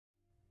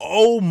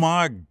Oh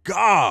my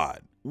God!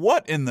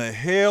 What in the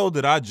hell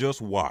did I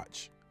just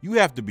watch? You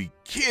have to be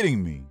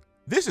kidding me.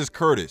 This is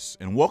Curtis,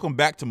 and welcome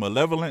back to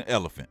Malevolent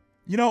Elephant.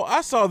 You know, I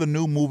saw the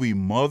new movie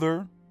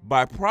Mother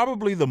by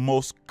probably the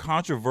most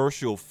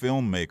controversial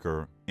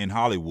filmmaker in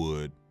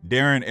Hollywood,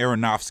 Darren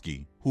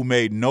Aronofsky, who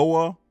made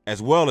Noah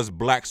as well as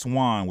Black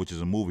Swan, which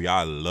is a movie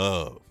I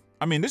love.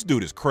 I mean, this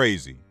dude is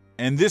crazy.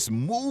 And this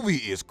movie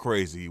is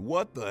crazy.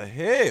 What the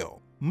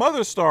hell?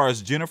 Mother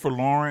stars Jennifer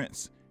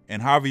Lawrence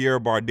and Javier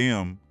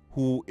Bardem,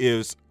 who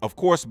is, of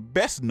course,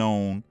 best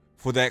known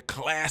for that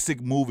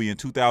classic movie in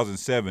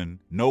 2007,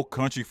 No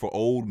Country for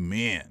Old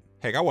Men.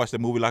 Heck, I watched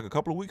that movie like a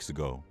couple of weeks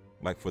ago,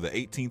 like for the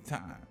 18th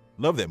time.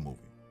 Love that movie.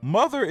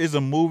 Mother is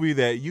a movie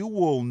that you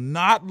will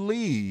not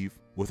leave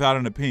without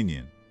an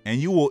opinion, and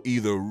you will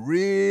either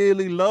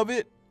really love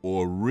it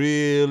or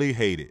really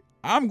hate it.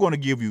 I'm going to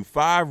give you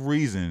 5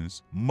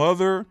 reasons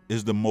Mother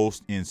is the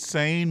most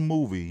insane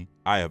movie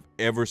I have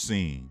ever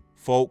seen.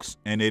 Folks,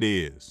 and it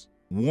is.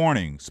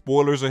 Warning,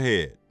 spoilers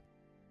ahead.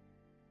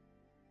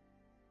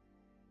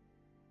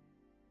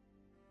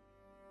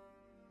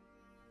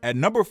 At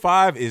number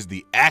 5 is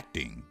the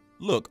acting.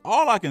 Look,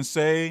 all I can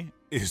say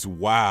is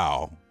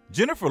wow.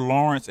 Jennifer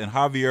Lawrence and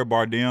Javier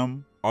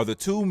Bardem are the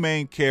 2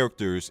 main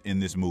characters in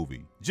this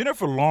movie.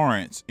 Jennifer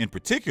Lawrence, in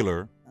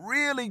particular,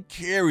 really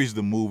carries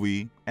the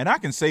movie, and I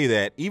can say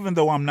that even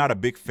though I'm not a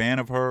big fan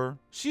of her,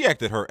 she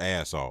acted her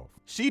ass off.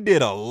 She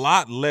did a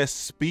lot less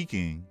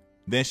speaking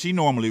than she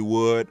normally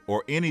would,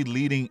 or any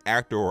leading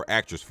actor or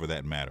actress for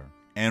that matter,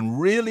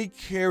 and really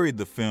carried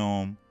the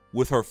film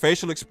with her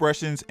facial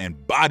expressions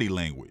and body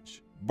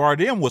language.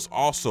 Bardem was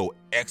also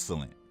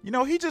excellent. You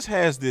know, he just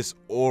has this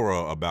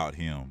aura about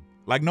him.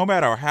 Like, no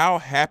matter how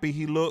happy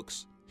he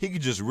looks, he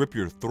could just rip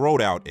your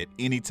throat out at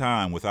any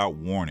time without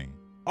warning.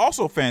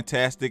 Also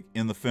fantastic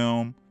in the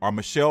film are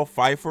Michelle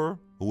Pfeiffer,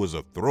 who is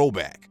a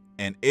throwback,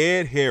 and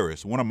Ed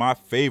Harris, one of my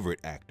favorite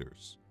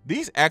actors.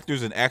 These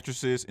actors and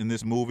actresses in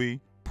this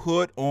movie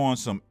put on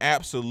some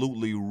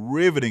absolutely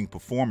riveting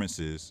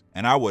performances,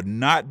 and I would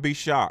not be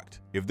shocked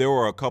if there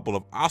were a couple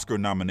of Oscar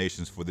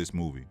nominations for this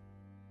movie.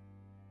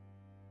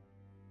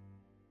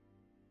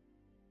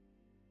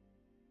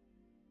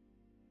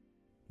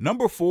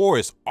 Number 4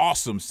 is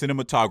awesome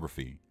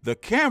cinematography. The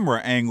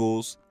camera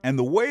angles and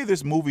the way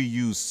this movie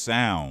used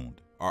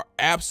sound are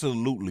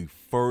absolutely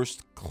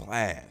first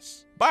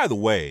class. By the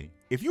way,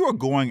 if you are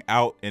going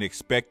out and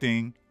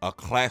expecting a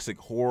classic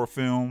horror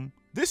film,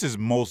 this is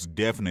most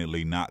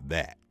definitely not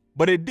that.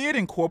 But it did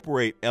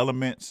incorporate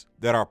elements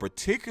that are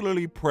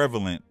particularly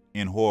prevalent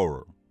in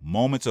horror.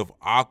 Moments of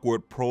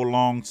awkward,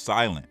 prolonged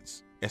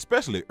silence,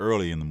 especially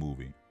early in the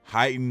movie.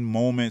 Heightened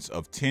moments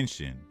of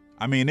tension.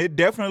 I mean, it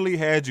definitely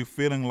had you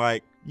feeling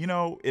like, you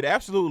know, it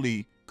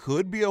absolutely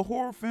could be a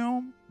horror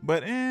film,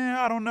 but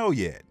I don't know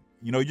yet.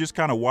 You know, you're just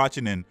kind of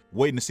watching and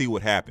waiting to see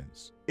what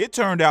happens. It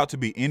turned out to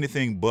be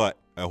anything but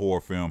a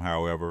horror film,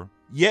 however.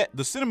 Yet,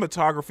 the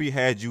cinematography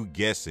had you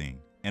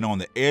guessing and on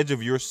the edge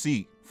of your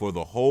seat for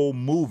the whole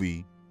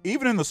movie,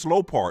 even in the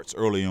slow parts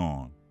early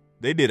on.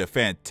 They did a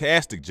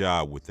fantastic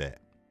job with that.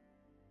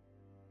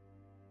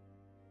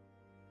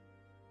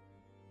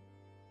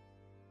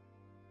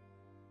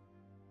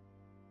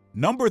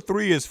 Number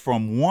 3 is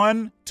from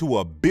 1 to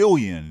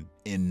 1,000,000,000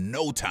 in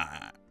no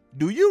time.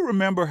 Do you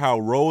remember how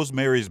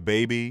Rosemary's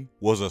Baby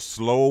was a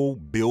slow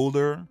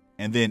builder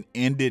and then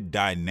ended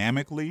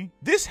dynamically?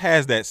 This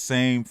has that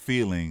same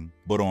feeling,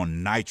 but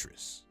on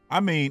nitrous. I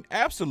mean,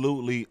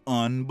 absolutely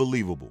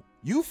unbelievable.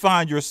 You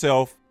find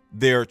yourself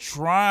there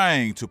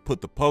trying to put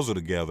the puzzle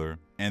together,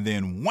 and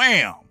then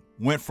wham,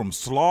 went from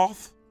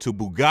sloth to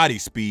Bugatti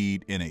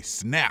speed in a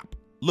snap.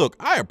 Look,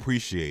 I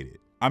appreciate it.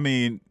 I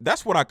mean,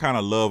 that's what I kind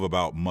of love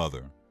about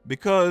Mother,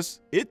 because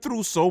it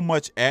threw so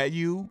much at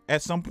you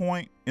at some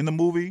point in the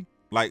movie,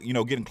 like, you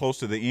know, getting close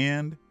to the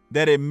end,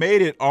 that it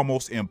made it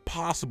almost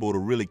impossible to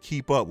really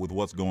keep up with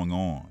what's going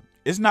on.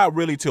 It's not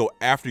really till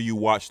after you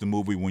watch the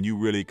movie when you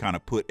really kind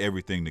of put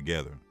everything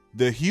together.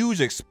 The huge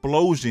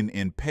explosion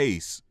in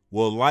pace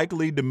will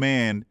likely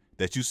demand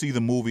that you see the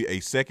movie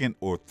a second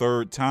or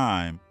third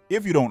time,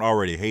 if you don't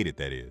already hate it,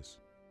 that is.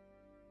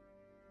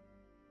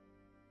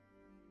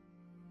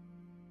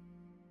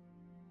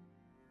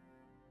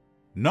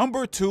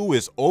 Number 2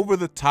 is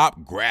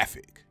over-the-top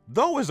graphic.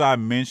 Though, as I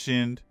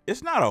mentioned,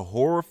 it's not a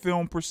horror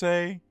film per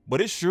se,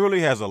 but it surely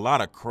has a lot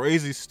of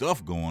crazy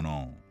stuff going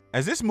on.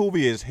 As this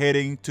movie is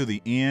heading to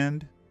the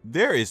end,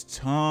 there is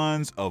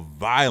tons of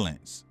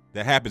violence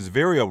that happens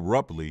very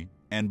abruptly,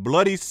 and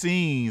bloody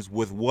scenes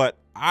with what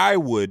I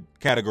would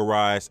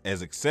categorize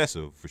as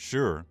excessive for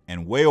sure,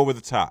 and way over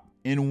the top.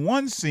 In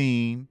one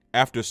scene,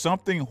 after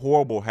something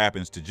horrible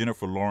happens to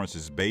Jennifer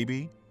Lawrence's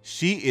baby,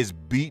 she is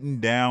beaten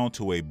down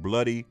to a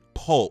bloody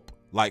pulp,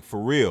 like for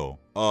real,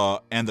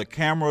 and the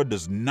camera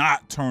does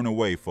not turn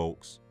away,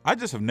 folks. I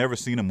just have never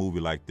seen a movie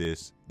like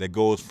this that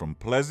goes from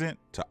pleasant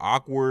to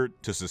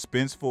awkward to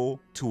suspenseful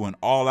to an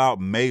all-out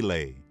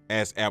melee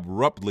as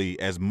abruptly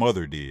as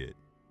Mother did.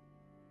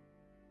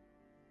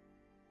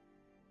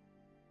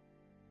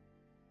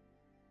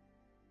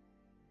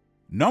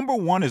 Number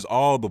 1 is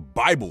all the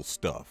Bible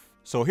stuff.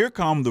 So here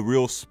come the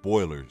real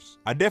spoilers.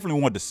 I definitely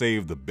want to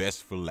save the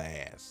best for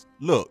last.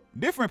 Look,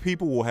 different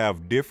people will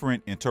have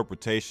different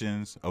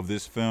interpretations of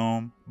this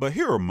film, but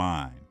here are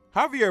mine.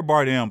 Javier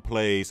Bardem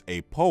plays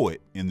a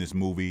poet in this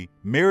movie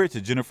married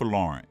to Jennifer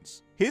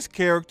Lawrence. His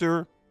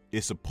character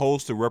is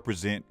supposed to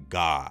represent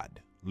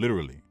God,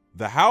 literally.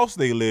 The house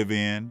they live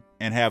in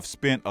and have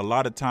spent a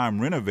lot of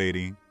time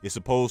renovating is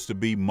supposed to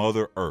be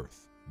Mother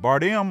Earth.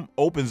 Bardem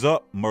opens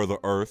up Mother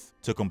Earth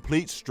to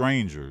complete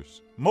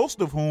strangers, most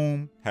of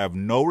whom have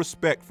no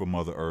respect for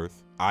Mother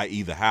Earth,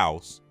 i.e. the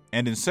house,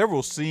 and in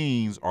several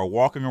scenes are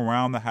walking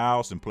around the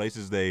house in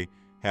places they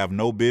have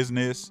no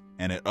business,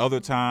 and at other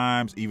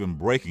times even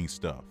breaking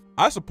stuff.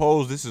 I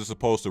suppose this is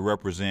supposed to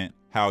represent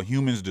how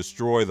humans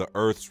destroy the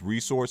Earth's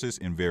resources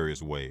in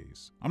various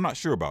ways. I'm not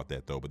sure about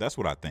that though, but that's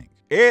what I think.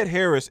 Ed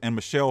Harris and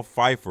Michelle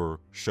Pfeiffer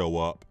show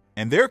up,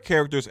 and their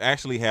characters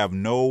actually have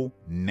no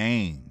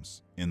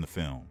names in the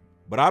film,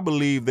 but I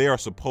believe they are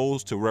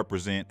supposed to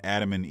represent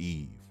Adam and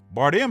Eve.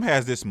 Bardem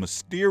has this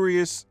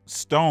mysterious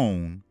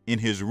stone in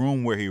his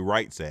room where he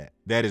writes at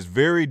that is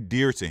very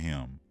dear to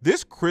him.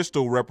 This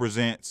crystal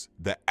represents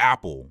the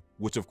apple,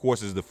 which of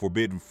course is the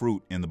forbidden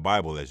fruit in the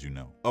Bible, as you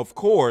know. Of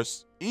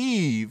course,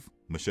 Eve,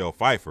 Michelle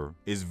Pfeiffer,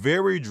 is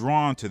very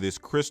drawn to this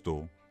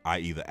crystal,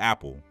 i.e. the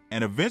apple,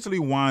 and eventually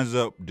winds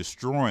up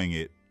destroying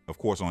it, of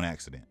course on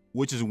accident,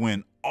 which is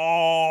when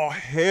all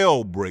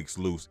hell breaks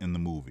loose in the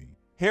movie.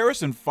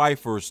 Harrison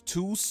Pfeiffer's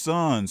 2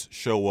 sons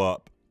show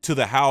up to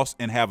the house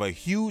and have a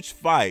huge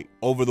fight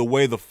over the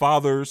way the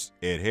father's,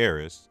 Ed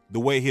Harris, the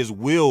way his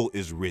will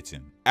is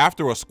written.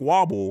 After a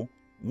squabble,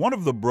 one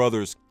of the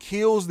brothers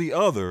kills the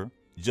other,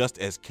 just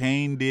as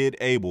Cain did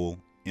Abel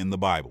in the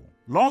Bible.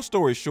 Long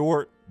story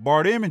short,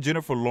 Bardem and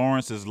Jennifer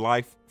Lawrence's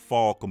life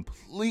fall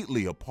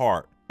completely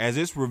apart as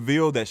it's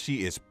revealed that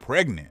she is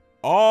pregnant.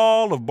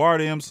 All of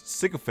Bardem's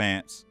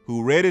sycophants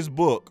who read his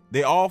book,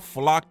 they all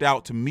flocked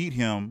out to meet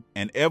him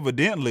and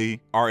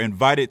evidently are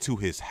invited to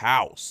his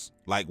house,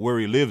 like where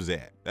he lives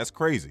at. That's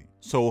crazy.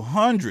 So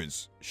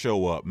hundreds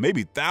show up,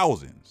 maybe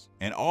thousands,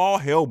 and all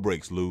hell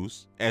breaks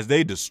loose as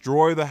they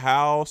destroy the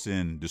house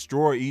and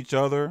destroy each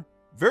other.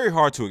 Very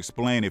hard to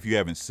explain if you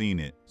haven't seen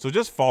it, so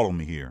just follow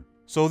me here.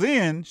 So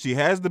then she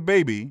has the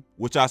baby,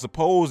 which I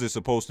suppose is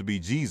supposed to be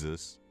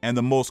Jesus, and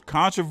the most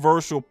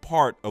controversial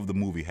part of the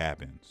movie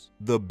happens.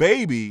 The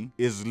baby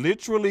is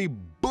literally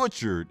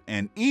butchered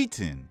and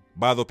eaten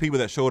by the people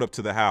that showed up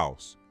to the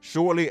house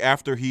shortly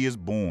after he is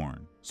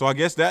born. So I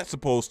guess that's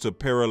supposed to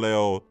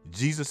parallel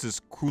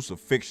Jesus's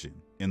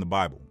crucifixion in the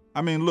Bible.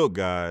 I mean, look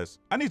guys,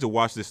 I need to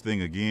watch this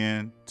thing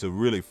again to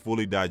really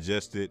fully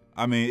digest it.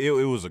 I mean, it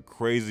was a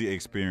crazy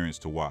experience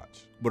to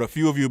watch. But a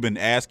few of you have been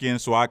asking,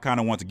 so I kind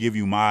of want to give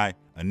you my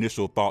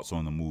initial thoughts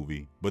on the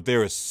movie, but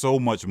there is so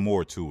much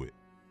more to it.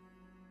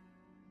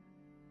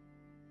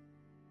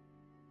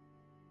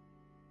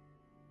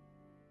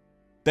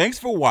 Thanks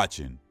for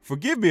watching.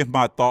 Forgive me if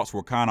my thoughts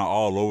were kind of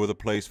all over the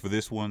place for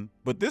this one,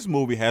 but this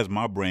movie has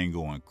my brain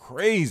going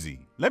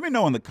crazy. Let me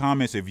know in the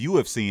comments if you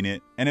have seen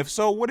it, and if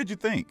so, what did you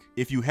think?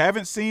 If you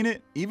haven't seen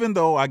it, even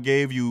though I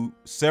gave you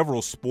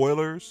several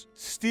spoilers,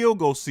 still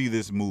go see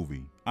this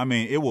movie. I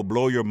mean, it will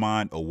blow your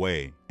mind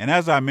away. And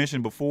as I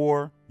mentioned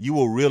before, you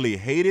will really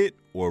hate it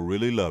or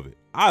really love it.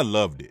 I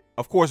loved it.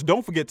 Of course,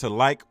 don't forget to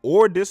like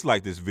or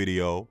dislike this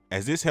video,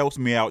 as this helps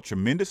me out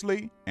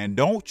tremendously, and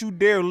don't you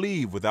dare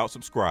leave without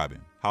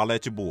subscribing. Holla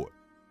at your boy.